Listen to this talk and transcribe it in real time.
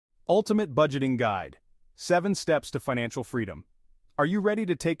Ultimate Budgeting Guide. 7 Steps to Financial Freedom. Are you ready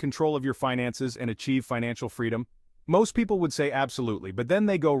to take control of your finances and achieve financial freedom? Most people would say absolutely, but then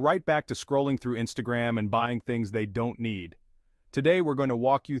they go right back to scrolling through Instagram and buying things they don't need. Today we're going to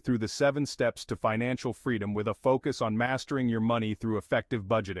walk you through the 7 steps to financial freedom with a focus on mastering your money through effective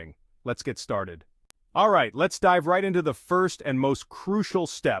budgeting. Let's get started. Alright, let's dive right into the first and most crucial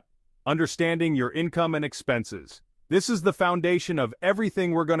step, understanding your income and expenses. This is the foundation of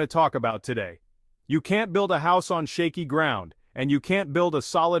everything we're going to talk about today. You can't build a house on shaky ground, and you can't build a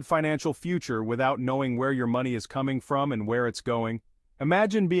solid financial future without knowing where your money is coming from and where it's going.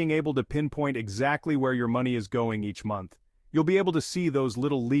 Imagine being able to pinpoint exactly where your money is going each month. You'll be able to see those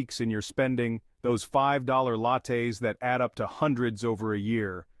little leaks in your spending, those $5 lattes that add up to hundreds over a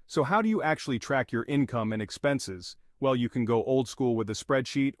year. So how do you actually track your income and expenses? Well, you can go old school with a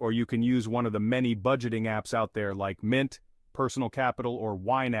spreadsheet, or you can use one of the many budgeting apps out there like Mint, Personal Capital, or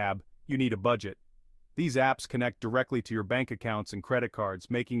YNAB. You need a budget. These apps connect directly to your bank accounts and credit cards,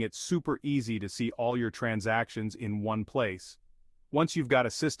 making it super easy to see all your transactions in one place. Once you've got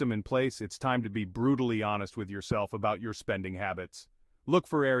a system in place, it's time to be brutally honest with yourself about your spending habits. Look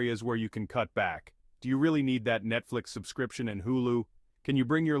for areas where you can cut back. Do you really need that Netflix subscription and Hulu? Can you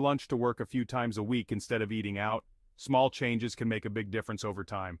bring your lunch to work a few times a week instead of eating out? Small changes can make a big difference over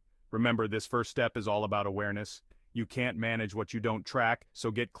time. Remember, this first step is all about awareness. You can't manage what you don't track, so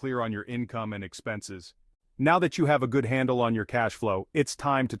get clear on your income and expenses. Now that you have a good handle on your cash flow, it's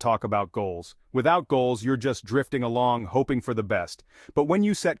time to talk about goals. Without goals, you're just drifting along, hoping for the best. But when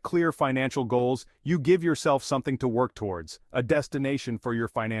you set clear financial goals, you give yourself something to work towards, a destination for your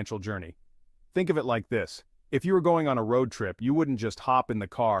financial journey. Think of it like this. If you were going on a road trip, you wouldn't just hop in the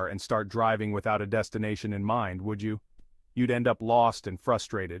car and start driving without a destination in mind, would you? You'd end up lost and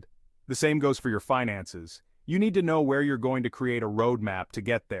frustrated. The same goes for your finances. You need to know where you're going to create a roadmap to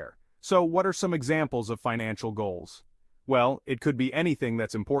get there. So, what are some examples of financial goals? Well, it could be anything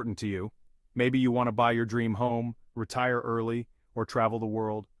that's important to you. Maybe you want to buy your dream home, retire early, or travel the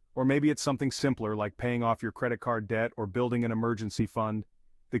world. Or maybe it's something simpler like paying off your credit card debt or building an emergency fund.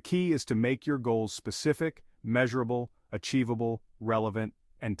 The key is to make your goals specific, measurable, achievable, relevant,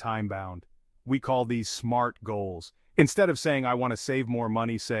 and time-bound. We call these SMART goals. Instead of saying, I want to save more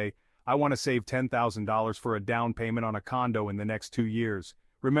money, say, I want to save $10,000 for a down payment on a condo in the next 2 years.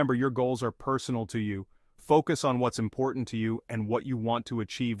 Remember, your goals are personal to you. Focus on what's important to you and what you want to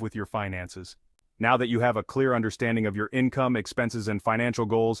achieve with your finances. Now that you have a clear understanding of your income, expenses, and financial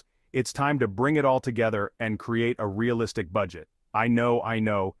goals, it's time to bring it all together and create a realistic budget. I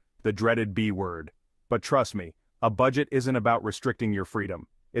know, the dreaded B word. But trust me, a budget isn't about restricting your freedom.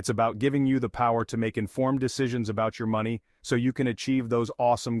 It's about giving you the power to make informed decisions about your money so you can achieve those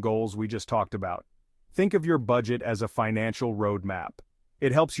awesome goals we just talked about. Think of your budget as a financial roadmap.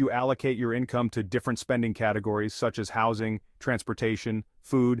 It helps you allocate your income to different spending categories such as housing, transportation,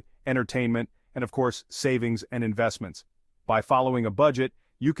 food, entertainment, and of course, savings and investments. By following a budget,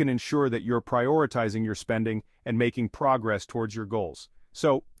 you can ensure that you're prioritizing your spending and making progress towards your goals.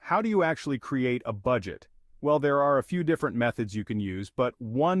 So, how do you actually create a budget? Well, there are a few different methods you can use, but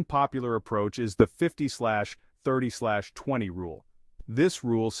one popular approach is the 50/30/20 rule. This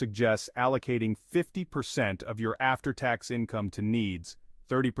rule suggests allocating 50% of your after-tax income to needs,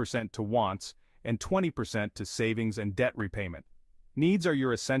 30% to wants, and 20% to savings and debt repayment. Needs are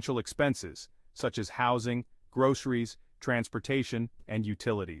your essential expenses, such as housing, groceries, transportation, and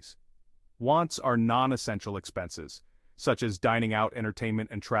utilities. Wants are non-essential expenses, such as dining out, entertainment,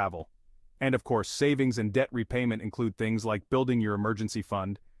 and travel. And of course, savings and debt repayment include things like building your emergency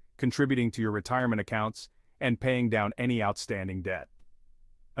fund, contributing to your retirement accounts, and paying down any outstanding debt.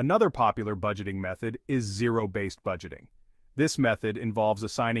 Another popular budgeting method is zero-based budgeting. This method involves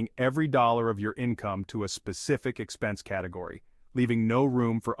assigning every dollar of your income to a specific expense category, leaving no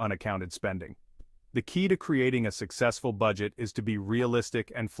room for unaccounted spending. The key to creating a successful budget is to be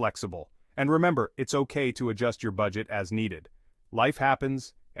realistic and flexible. And remember, it's okay to adjust your budget as needed. Life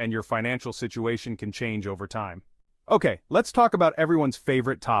happens, and your financial situation can change over time. Okay, let's talk about everyone's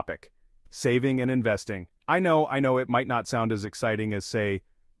favorite topic, saving and investing. I know it might not sound as exciting as, say,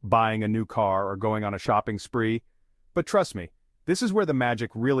 buying a new car or going on a shopping spree, but trust me, this is where the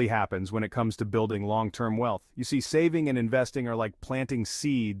magic really happens when it comes to building long-term wealth. You see, saving and investing are like planting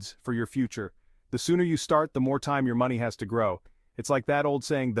seeds for your future. The sooner you start, the more time your money has to grow. It's like that old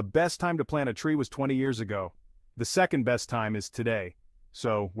saying, the best time to plant a tree was 20 years ago. The second best time is today.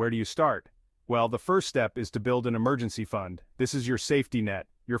 So, where do you start? Well, the first step is to build an emergency fund. This is your safety net,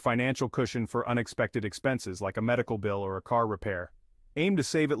 your financial cushion for unexpected expenses like a medical bill or a car repair. Aim to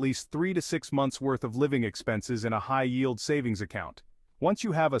save at least 3 to 6 months worth of living expenses in a high-yield savings account. Once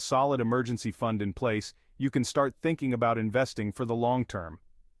you have a solid emergency fund in place, you can start thinking about investing for the long term.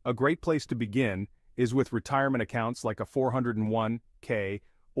 A great place to begin is with retirement accounts like a 401k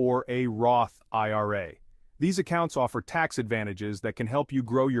or a Roth IRA. These accounts offer tax advantages that can help you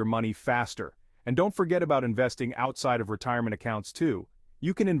grow your money faster. And don't forget about investing outside of retirement accounts too.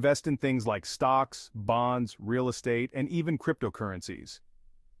 You can invest in things like stocks, bonds, real estate, and even cryptocurrencies.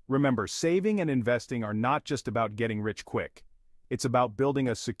 Remember, saving and investing are not just about getting rich quick. It's about building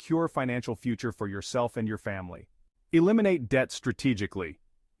a secure financial future for yourself and your family. Eliminate debt strategically.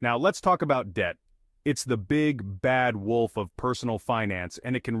 Now let's talk about debt. It's the big, bad wolf of personal finance,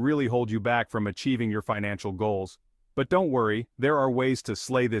 and it can really hold you back from achieving your financial goals. But don't worry, there are ways to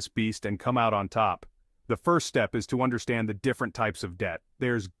slay this beast and come out on top. The first step is to understand the different types of debt.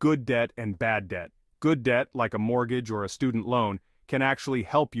 There's good debt and bad debt. Good debt, like a mortgage or a student loan, can actually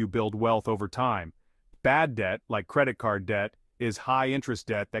help you build wealth over time. Bad debt, like credit card debt, is high-interest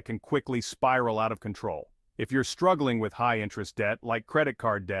debt that can quickly spiral out of control. If you're struggling with high-interest debt, like credit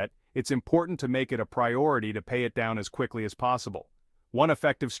card debt, it's important to make it a priority to pay it down as quickly as possible. One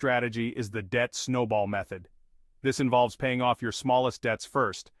effective strategy is the debt snowball method. This involves paying off your smallest debts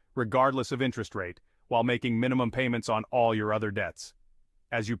first, regardless of interest rate, while making minimum payments on all your other debts.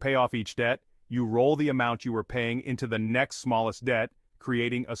 As you pay off each debt, you roll the amount you were paying into the next smallest debt,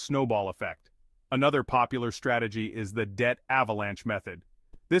 creating a snowball effect. Another popular strategy is the debt avalanche method.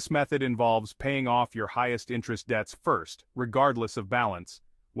 This method involves paying off your highest interest debts first, regardless of balance,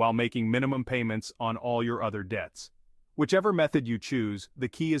 while making minimum payments on all your other debts. Whichever method you choose, the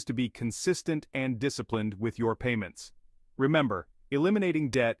key is to be consistent and disciplined with your payments. Remember, eliminating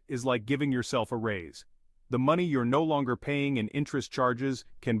debt is like giving yourself a raise. The money you're no longer paying in interest charges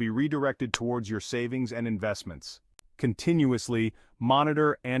can be redirected towards your savings and investments. Continuously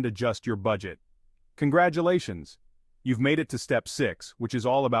monitor and adjust your budget. Congratulations! You've made it to step 6, which is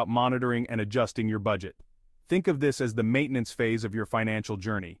all about monitoring and adjusting your budget. Think of this as the maintenance phase of your financial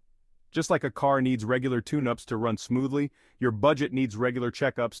journey. Just like a car needs regular tune-ups to run smoothly, your budget needs regular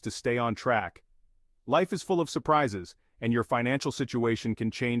checkups to stay on track. Life is full of surprises, and your financial situation can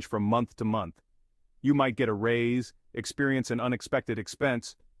change from month to month. You might get a raise, experience an unexpected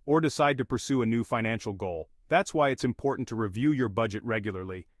expense, or decide to pursue a new financial goal. That's why it's important to review your budget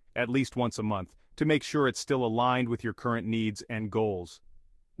regularly, at least once a month, to make sure it's still aligned with your current needs and goals.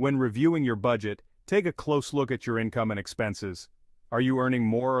 When reviewing your budget, take a close look at your income and expenses. Are you earning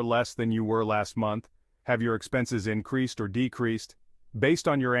more or less than you were last month? Have your expenses increased or decreased? Based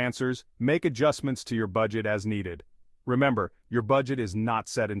on your answers, make adjustments to your budget as needed. Remember, your budget is not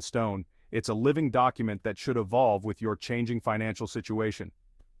set in stone. It's a living document that should evolve with your changing financial situation.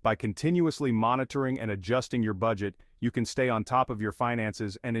 By continuously monitoring and adjusting your budget, you can stay on top of your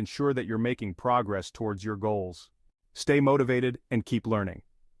finances and ensure that you're making progress towards your goals. Stay motivated and keep learning.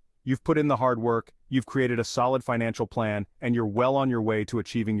 You've put in the hard work, you've created a solid financial plan, and you're well on your way to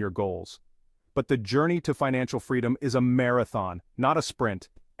achieving your goals. But the journey to financial freedom is a marathon, not a sprint,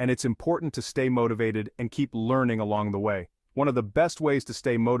 and it's important to stay motivated and keep learning along the way. One of the best ways to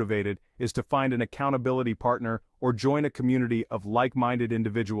stay motivated is to find an accountability partner or join a community of like-minded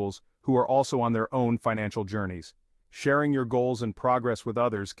individuals who are also on their own financial journeys. Sharing your goals and progress with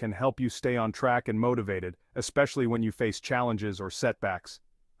others can help you stay on track and motivated, especially when you face challenges or setbacks.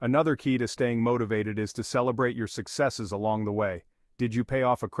 Another key to staying motivated is to celebrate your successes along the way. Did you pay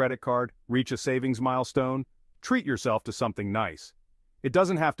off a credit card, reach a savings milestone? Treat yourself to something nice. It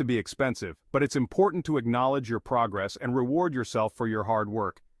doesn't have to be expensive, but it's important to acknowledge your progress and reward yourself for your hard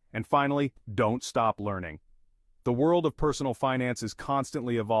work. And finally, don't stop learning. The world of personal finance is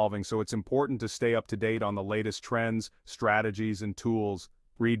constantly evolving, so it's important to stay up to date on the latest trends, strategies, and tools.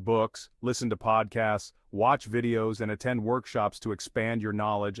 Read books, listen to podcasts, watch videos, and attend workshops to expand your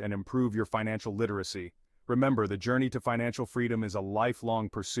knowledge and improve your financial literacy. Remember, the journey to financial freedom is a lifelong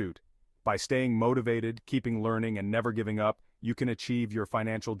pursuit. By staying motivated, keeping learning, and never giving up, you can achieve your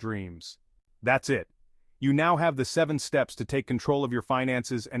financial dreams. That's it. You now have the 7 steps to take control of your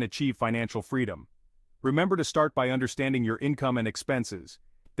finances and achieve financial freedom. Remember to start by understanding your income and expenses.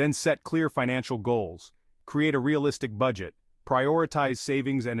 Then set clear financial goals. Create a realistic budget. Prioritize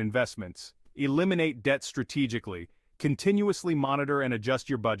savings and investments. Eliminate debt strategically. Continuously monitor and adjust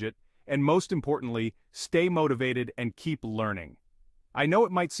your budget. And most importantly, stay motivated and keep learning. I know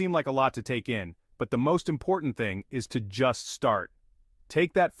it might seem like a lot to take in, but the most important thing is to just start.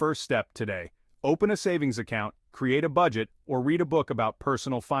 Take that first step today. Open a savings account, create a budget, or read a book about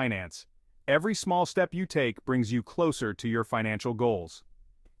personal finance. Every small step you take brings you closer to your financial goals.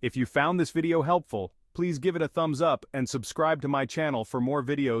 If you found this video helpful, please give it a thumbs up and subscribe to my channel for more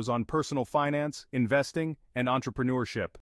videos on personal finance, investing, and entrepreneurship.